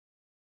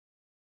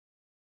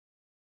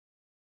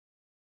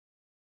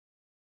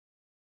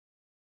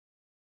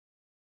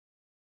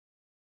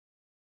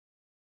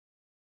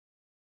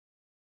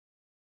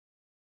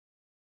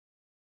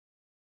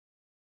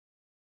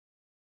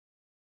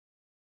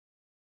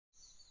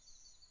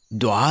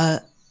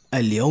دعاء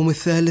اليوم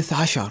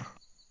 13.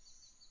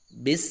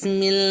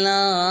 بسم الله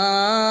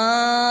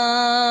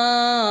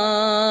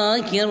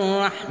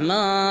الرحمن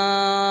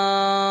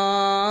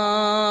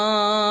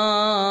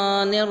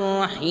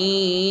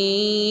الرحيم.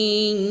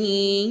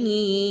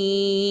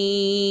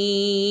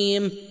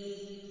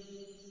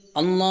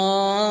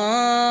 اللهم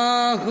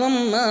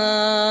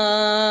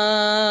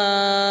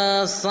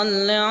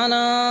صل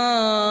على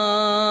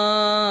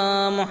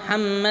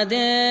محمد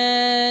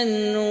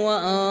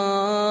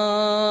وآل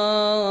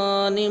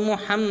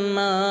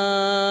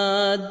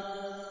محمد.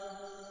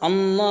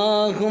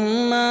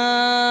 اللهم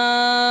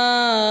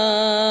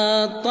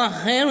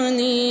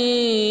طهرني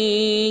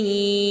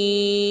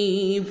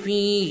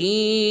فيه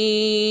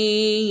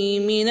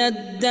من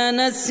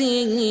الدنس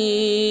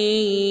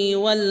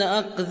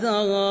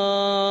والأقذار،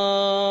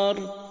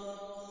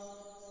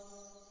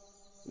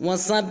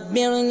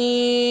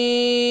 وصبرني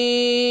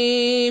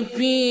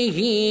فيه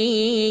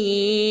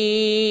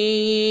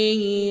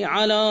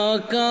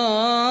على كائنات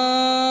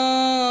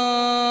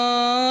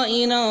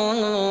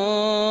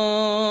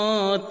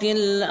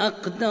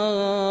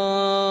الأقدار،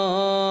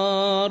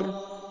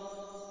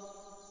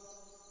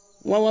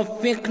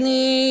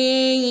 ووفقني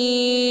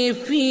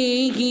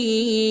فيه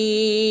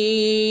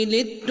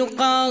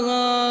للتقى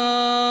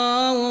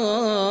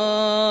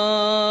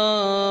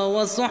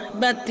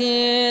وصحبة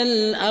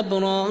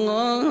الأبرار،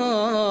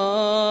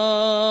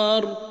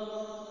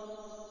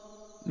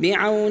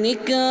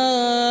 بعونك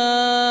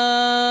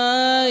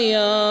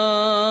يا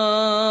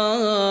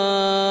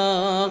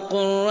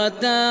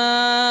قرة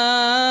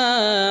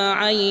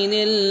عين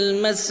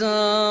المساكين.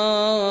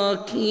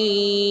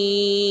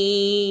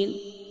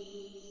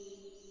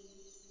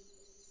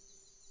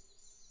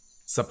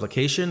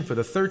 Supplication for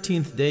the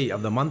 13th day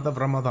of the month of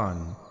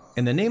Ramadan.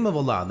 In the name of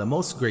Allah, the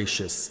most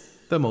gracious,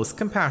 the most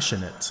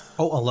compassionate.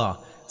 O Allah,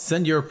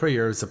 send your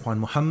prayers upon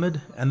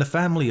Muhammad and the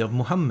family of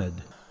Muhammad.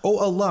 O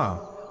Allah,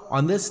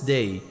 on this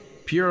day,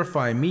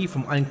 purify me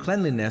from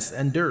uncleanliness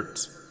and dirt.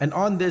 And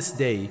on this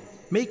day,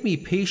 make me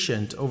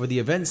patient over the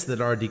events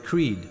that are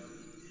decreed.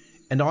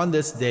 And on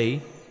this day,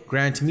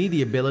 grant me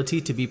the ability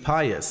to be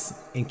pious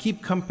and keep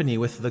company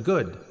with the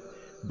good.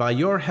 By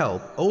your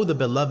help, O the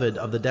beloved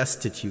of the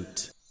destitute.